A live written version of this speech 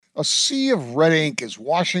A sea of red ink is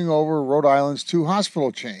washing over Rhode Island's two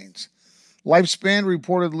hospital chains. Lifespan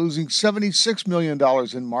reported losing $76 million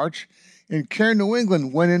in March, and Care New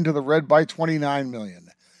England went into the red by $29 million.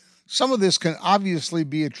 Some of this can obviously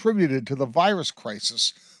be attributed to the virus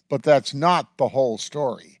crisis, but that's not the whole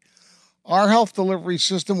story. Our health delivery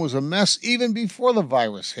system was a mess even before the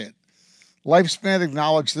virus hit. Lifespan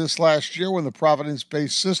acknowledged this last year when the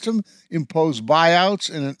Providence-based system imposed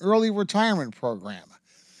buyouts and an early retirement program.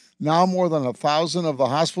 Now more than 1,000 of the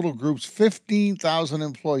hospital group's 15,000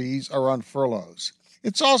 employees are on furloughs.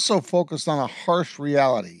 It's also focused on a harsh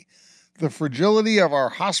reality: the fragility of our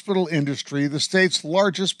hospital industry, the state's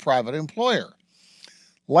largest private employer.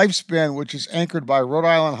 Lifespan, which is anchored by Rhode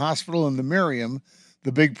Island Hospital and the Miriam,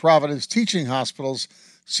 the big Providence teaching hospitals,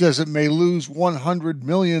 says it may lose $100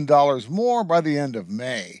 million more by the end of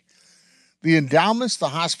May. The endowments the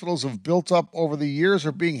hospitals have built up over the years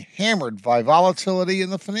are being hammered by volatility in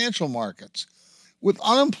the financial markets. With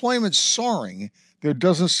unemployment soaring, there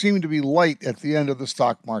doesn't seem to be light at the end of the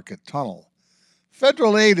stock market tunnel.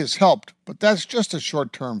 Federal aid has helped, but that's just a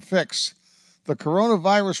short-term fix. The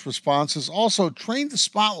coronavirus response has also trained the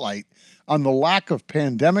spotlight on the lack of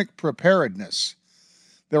pandemic preparedness.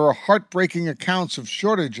 There are heartbreaking accounts of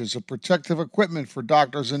shortages of protective equipment for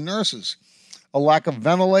doctors and nurses, a lack of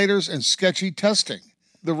ventilators, and sketchy testing.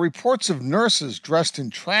 The reports of nurses dressed in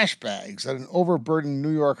trash bags at an overburdened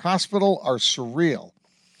New York hospital are surreal.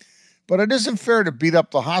 But it isn't fair to beat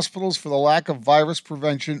up the hospitals for the lack of virus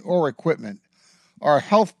prevention or equipment. Our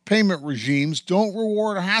health payment regimes don't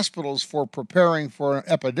reward hospitals for preparing for an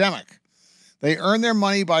epidemic. They earn their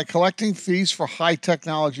money by collecting fees for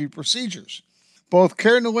high-technology procedures. Both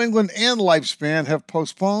Care New England and Lifespan have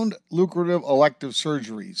postponed lucrative elective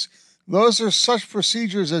surgeries. Those are such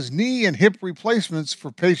procedures as knee and hip replacements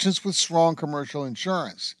for patients with strong commercial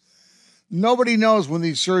insurance. Nobody knows when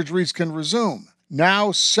these surgeries can resume. Now,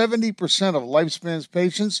 70% of Lifespan's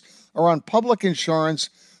patients are on public insurance,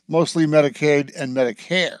 mostly Medicaid and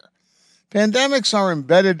Medicare. Pandemics are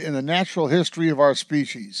embedded in the natural history of our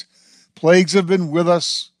species. Plagues have been with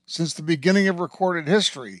us since the beginning of recorded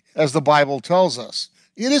history, as the Bible tells us.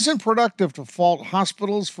 It isn't productive to fault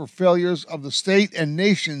hospitals for failures of the state and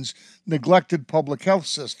nation's neglected public health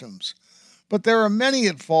systems. But there are many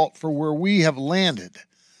at fault for where we have landed.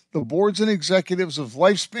 The boards and executives of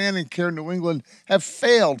Lifespan and Care New England have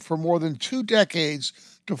failed for more than 2 decades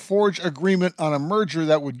to forge agreement on a merger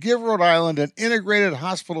that would give Rhode Island an integrated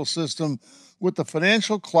hospital system with the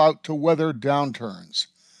financial clout to weather downturns.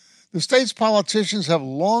 The state's politicians have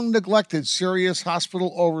long neglected serious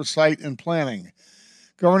hospital oversight and planning.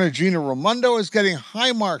 Governor Gina Raimondo is getting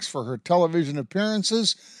high marks for her television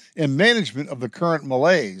appearances and management of the current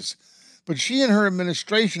malaise. But she and her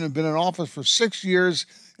administration have been in office for 6 years,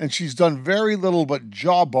 and she's done very little but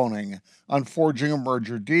jawboning on forging a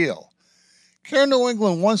merger deal. Care New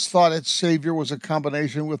England once thought its savior was a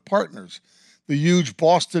combination with Partners, the huge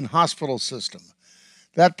Boston hospital system.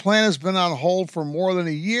 That plan has been on hold for more than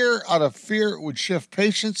a year out of fear it would shift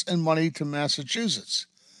patients and money to Massachusetts.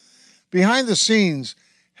 Behind the scenes,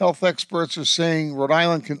 health experts are saying Rhode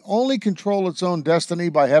Island can only control its own destiny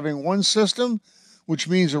by having one system, which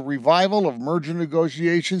means a revival of merger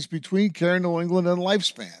negotiations between Care New England and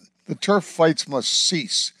Lifespan. The turf fights must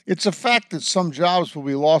cease. It's a fact that some jobs will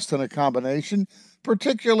be lost in a combination,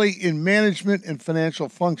 particularly in management and financial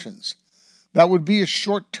functions. That would be a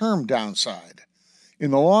short-term downside. In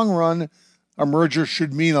the long run, a merger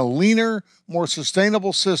should mean a leaner, more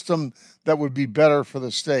sustainable system that would be better for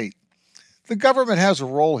the state. The government has a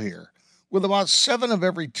role here. With about $7 of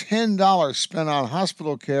every $10 spent on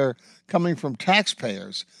hospital care coming from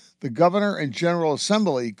taxpayers, the Governor and General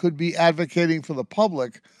Assembly could be advocating for the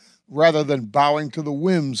public rather than bowing to the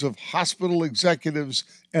whims of hospital executives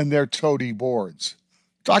and their toady boards.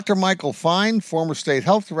 Dr. Michael Fine, former state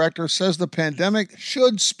health director, says the pandemic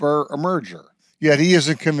should spur a merger, yet he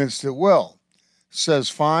isn't convinced it will. Says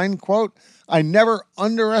Fine, quote, "I never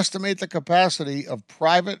underestimate the capacity of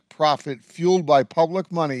private profit fueled by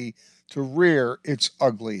public money to rear its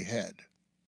ugly head."